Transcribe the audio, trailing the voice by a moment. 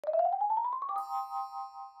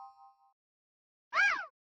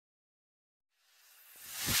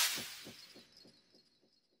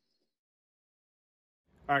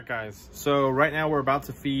All right, guys, so right now we're about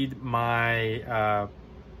to feed my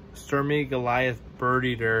Goliath Bird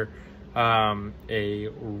Eater a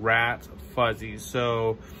rat fuzzy.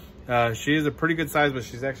 So she is a pretty good size, but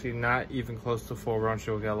she's actually not even close to full grown.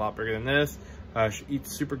 She'll get a lot bigger than this. She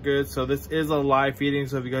eats super good. So this is a live feeding,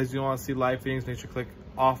 so if you guys do want to see live feedings, make sure to click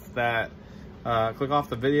off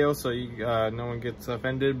the video so you no one gets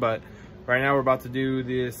offended. But right now we're about to do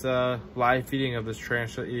this live feeding of this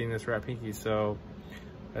tarantula eating this rat pinky. So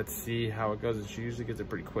let's see how it goes. And she usually gets it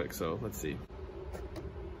pretty quick, so let's see.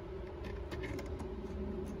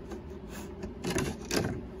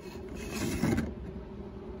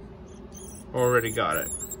 Already got it.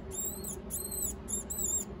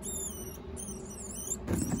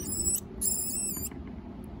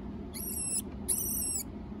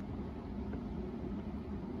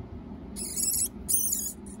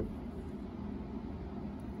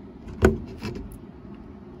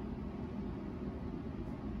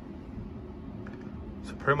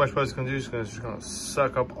 So pretty much what it's gonna do is just gonna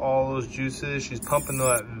suck up all those juices. She's pumping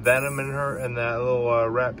that venom in her and that little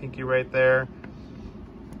rat pinky right there.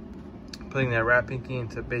 Putting that rat pinky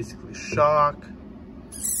into basically shock.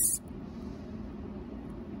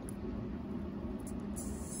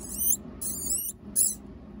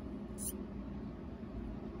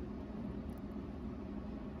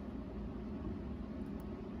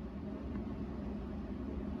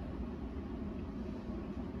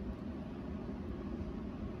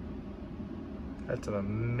 That's an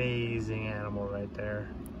amazing animal right there.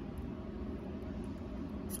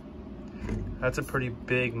 That's a pretty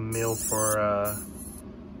big meal for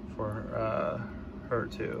her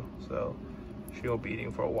too. So she won't be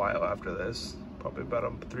eating for a while after this. Probably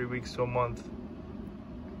about 3 weeks to a month.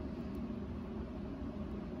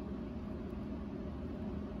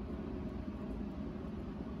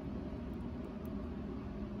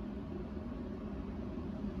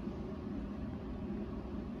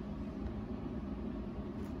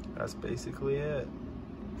 That's basically it.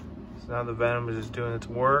 So now the venom is just doing its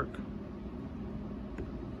work.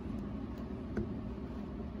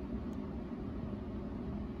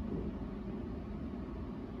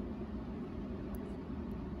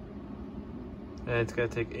 And it's gonna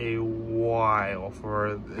take a while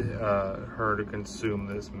for her to consume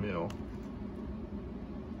this meal.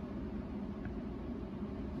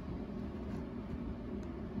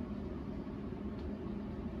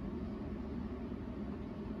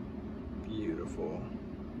 Beautiful.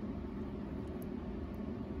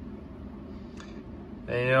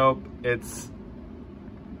 And you know, it's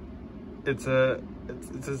you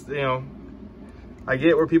know, I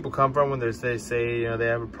get where people come from when they say, you know, they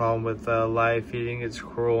have a problem with live feeding, it's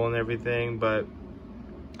cruel and everything, but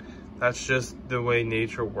that's just the way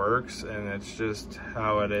nature works and it's just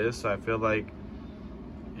how it is. So I feel like,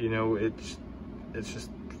 you know, it's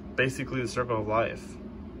just basically the circle of life.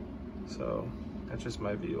 So that's just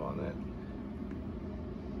my view on it.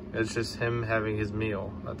 It's just him having his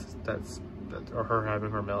meal. That's or her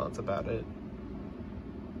having her meal, that's about it.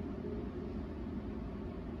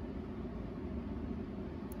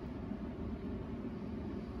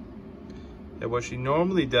 And what she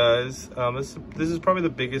normally does, this is probably the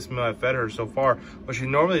biggest meal I've fed her so far. What she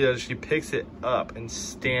normally does, she picks it up and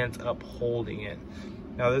stands up holding it.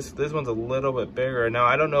 Now this one's a little bit bigger. Now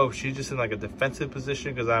I don't know if she's just in like a defensive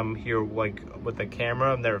position because I'm here like with the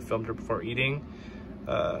camera. I've never filmed her before eating.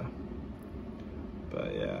 But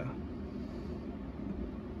yeah.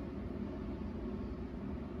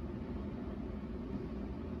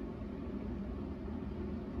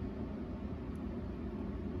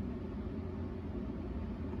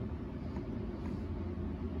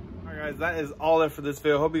 Guys, that is all there for this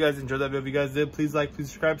video. Hope you guys enjoyed that video. If you guys did, please like, please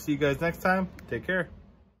subscribe. See you guys next time. Take care.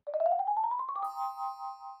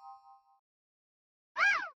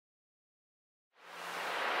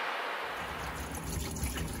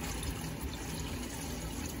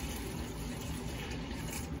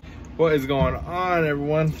 What is going on,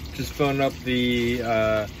 everyone? Just filling up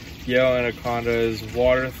the yellow anaconda's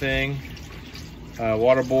water thing.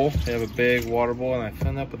 Water bowl. They have a big water bowl and I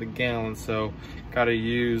filled up with a gallon, so gotta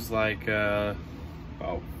use like about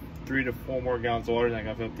 3 to 4 more gallons of water, and I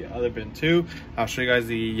gotta fill up the other bin too. I'll show you guys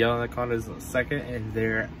the yellow anacondas in a second, and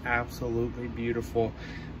they're absolutely beautiful.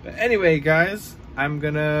 But anyway, guys, I'm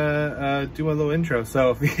gonna do a little intro.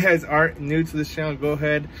 So if you guys aren't new to this channel, go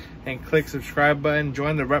ahead and click subscribe button,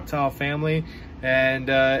 join the reptile family, And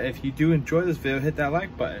if you do enjoy this video, hit that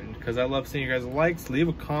like button, because I love seeing you guys' likes. Leave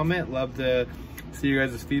a comment. Love to see you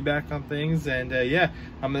guys' feedback on things. And yeah,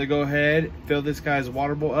 I'm gonna go ahead, fill this guy's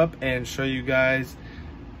water bowl up, and show you guys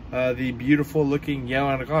the beautiful looking yellow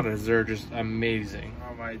anacondas. They're just amazing.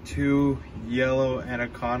 My 2 yellow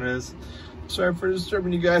anacondas. Sorry for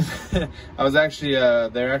disturbing you guys. I was actually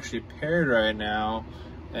they're actually paired right now,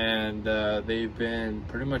 and they've been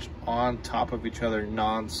pretty much on top of each other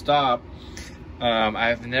non-stop.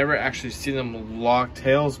 I've never actually seen them lock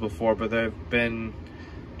tails before, but they've been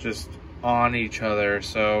just on each other,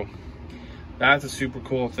 so that's a super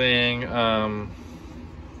cool thing.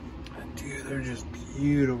 Dude, they're just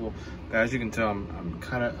beautiful. As you can tell, I'm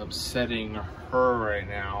kind of upsetting her right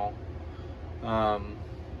now.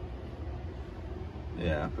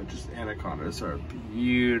 Yeah, but just anacondas are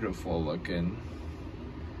beautiful looking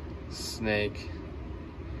snake.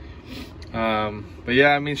 But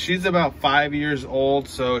yeah, I mean, she's about 5 years old,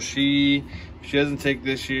 so if she doesn't take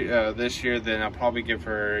this year, then I'll probably give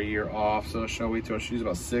her a year off. So she'll wait till she's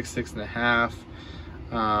about 6 and a half.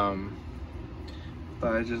 But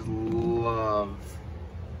I just love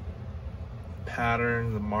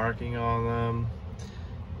pattern, the marking on them,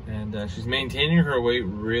 and she's maintaining her weight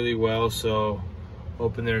really well. So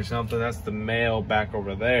hoping there's something. That's the male back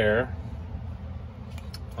over there.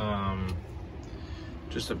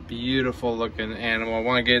 Just a beautiful looking animal. I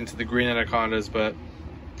want to get into the green anacondas, but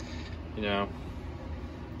you know,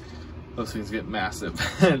 those things get massive.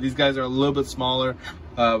 These guys are a little bit smaller,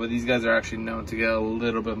 but these guys are actually known to get a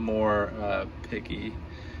little bit more picky.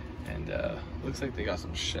 And looks like they got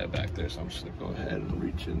some shed back there, so I'm just gonna go ahead and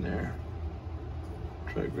reach in there,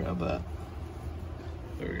 try to grab that.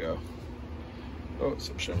 There we go. Oh,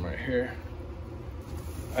 some shed right here.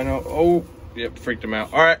 I know. Oh, yep, freaked them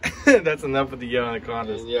out. All right, that's enough with the yellow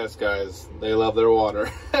anacondas. And yes, guys, they love their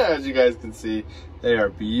water. As you guys can see, they are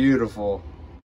beautiful.